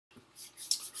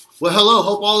Well, hello,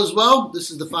 hope all is well.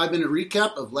 This is the 5-minute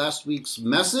recap of last week's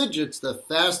message. It's the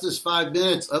fastest 5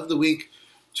 minutes of the week,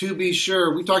 to be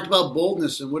sure. We talked about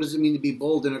boldness and what does it mean to be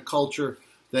bold in a culture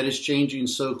that is changing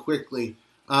so quickly.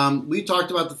 We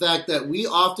talked about the fact that we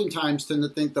oftentimes tend to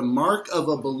think the mark of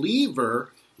a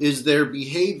believer is their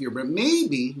behavior, but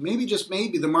maybe just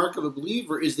maybe, the mark of a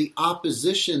believer is the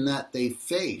opposition that they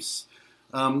face.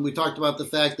 We talked about the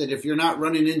fact that if you're not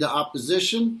running into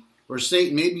opposition, or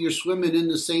Satan, maybe you're swimming in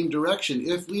the same direction.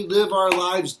 If we live our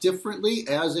lives differently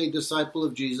as a disciple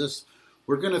of Jesus,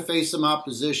 we're going to face some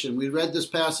opposition. We read this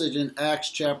passage in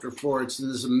Acts chapter 4. It's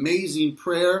in this amazing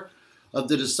prayer of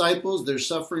the disciples. They're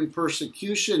suffering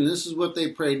persecution. This is what they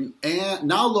prayed. And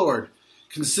now, Lord,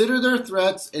 consider their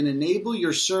threats and enable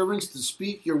your servants to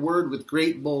speak your word with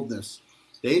great boldness.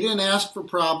 They didn't ask for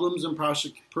problems and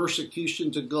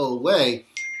persecution to go away.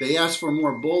 They asked for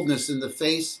more boldness in the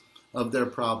face of their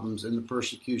problems and the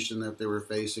persecution that they were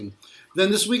facing. Then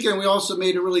this weekend, we also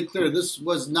made it really clear this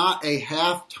was not a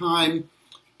halftime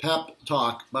pep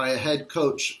talk by a head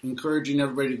coach encouraging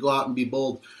everybody to go out and be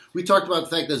bold. We talked about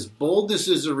the fact that boldness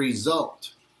is a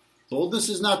result. Boldness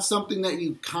is not something that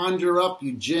you conjure up,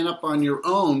 you gin up on your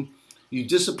own, you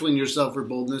discipline yourself for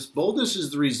boldness. Boldness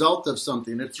is the result of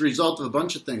something. It's the result of a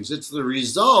bunch of things. It's the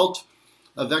result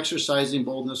of exercising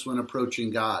boldness when approaching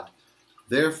God.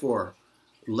 Therefore,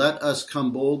 let us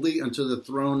come boldly unto the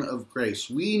throne of grace.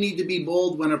 We need to be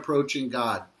bold when approaching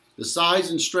God. The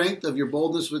size and strength of your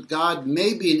boldness with God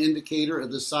may be an indicator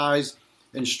of the size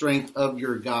and strength of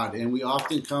your God. And we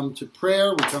often come to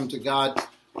prayer, we come to God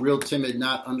real timid,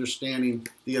 not understanding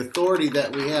the authority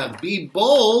that we have. Be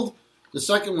bold. The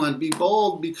second one, be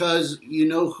bold because you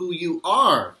know who you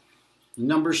are.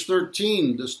 Numbers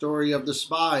 13, the story of the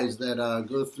spies that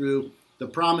go through the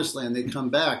promised land. They come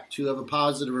back. 2 have a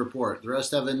positive report. The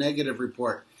rest have a negative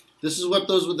report. This is what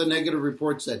those with the negative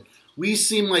report said. We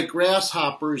seem like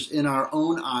grasshoppers in our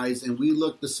own eyes, and we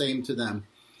look the same to them.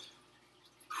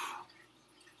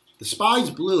 The spies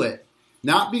blew it,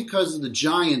 not because of the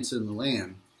giants in the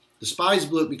land. The spies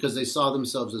blew it because they saw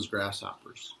themselves as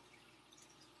grasshoppers.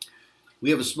 We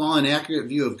have a small, inaccurate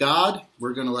view of God.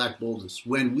 We're going to lack boldness.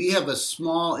 When we have a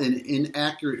small and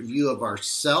inaccurate view of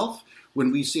ourselves, when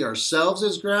we see ourselves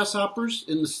as grasshoppers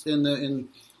in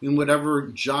whatever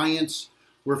giants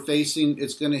we're facing,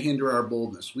 it's going to hinder our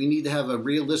boldness. We need to have a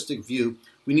realistic view.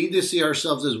 We need to see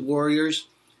ourselves as warriors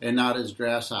and not as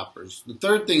grasshoppers. The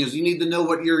third thing is you need to know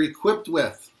what you're equipped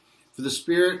with. For the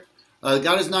Spirit,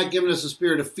 God has not given us a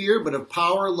spirit of fear, but of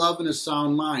power, love, and a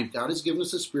sound mind. God has given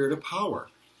us a spirit of power.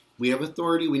 We have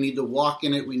authority. We need to walk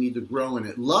in it. We need to grow in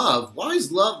it. Love. Why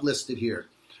is love listed here?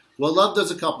 Well, love does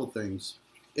a couple things.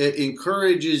 It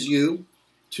encourages you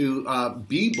to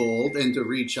be bold and to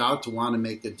reach out, to want to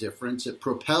make a difference. It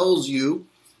propels you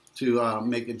to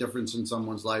make a difference in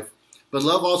someone's life. But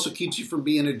love also keeps you from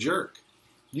being a jerk.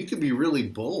 You could be really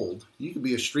bold. You could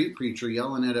be a street preacher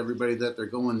yelling at everybody that they're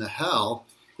going to hell.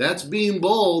 That's being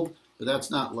bold, but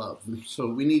that's not love. So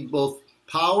we need both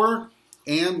power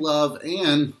and love.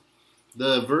 And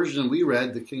the version we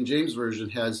read, the King James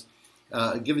Version, has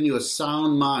given you a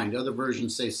sound mind. Other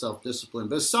versions say self-discipline.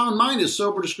 But a sound mind is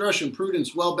sober discretion,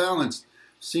 prudence, well-balanced,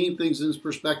 seeing things in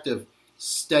perspective,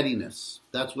 steadiness.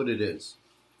 That's what it is.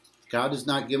 God has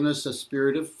not given us a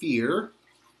spirit of fear,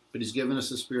 but he's given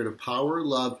us a spirit of power,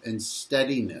 love, and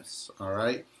steadiness. All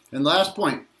right? And last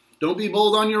point, don't be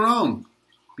bold on your own.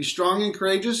 Be strong and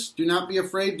courageous. Do not be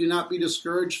afraid. Do not be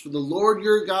discouraged, for the Lord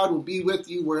your God will be with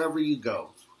you wherever you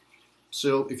go.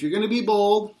 So if you're going to be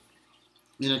bold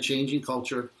in a changing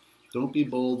culture, don't be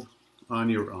bold on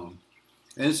your own.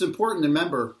 And it's important to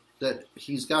remember that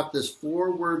he's got this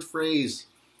 4-word phrase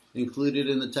included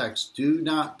in the text. Do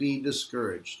not be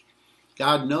discouraged.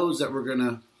 God knows that we're going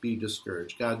to be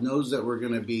discouraged. God knows that we're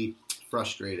going to be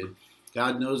frustrated.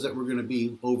 God knows that we're going to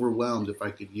be overwhelmed, if I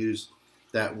could use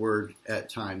that word at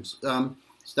times. So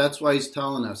that's why he's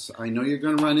telling us, I know you're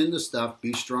going to run into stuff.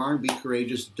 Be strong, be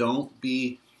courageous. Don't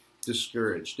be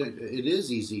discouraged. It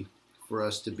is easy for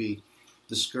us to be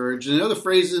discouraged. And another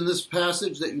phrase in this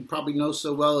passage that you probably know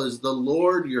so well is the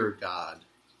Lord your God.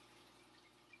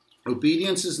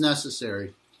 Obedience is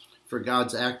necessary for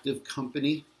God's active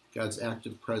company, God's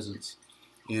active presence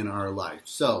in our life.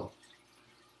 So,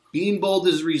 being bold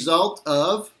is a result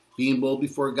of being bold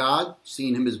before God,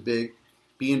 seeing him as big.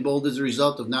 Being bold is a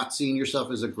result of not seeing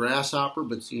yourself as a grasshopper,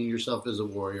 but seeing yourself as a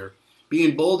warrior.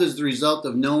 Being bold is the result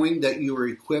of knowing that you are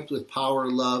equipped with power,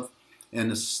 love, and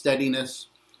a steadiness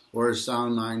or a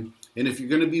sound mind. And if you're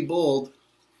going to be bold,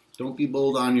 don't be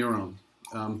bold on your own.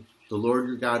 The Lord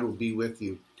your God will be with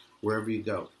you wherever you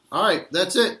go. All right,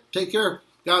 that's it. Take care.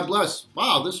 God bless.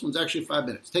 Wow, this one's actually 5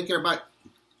 minutes. Take care. Bye.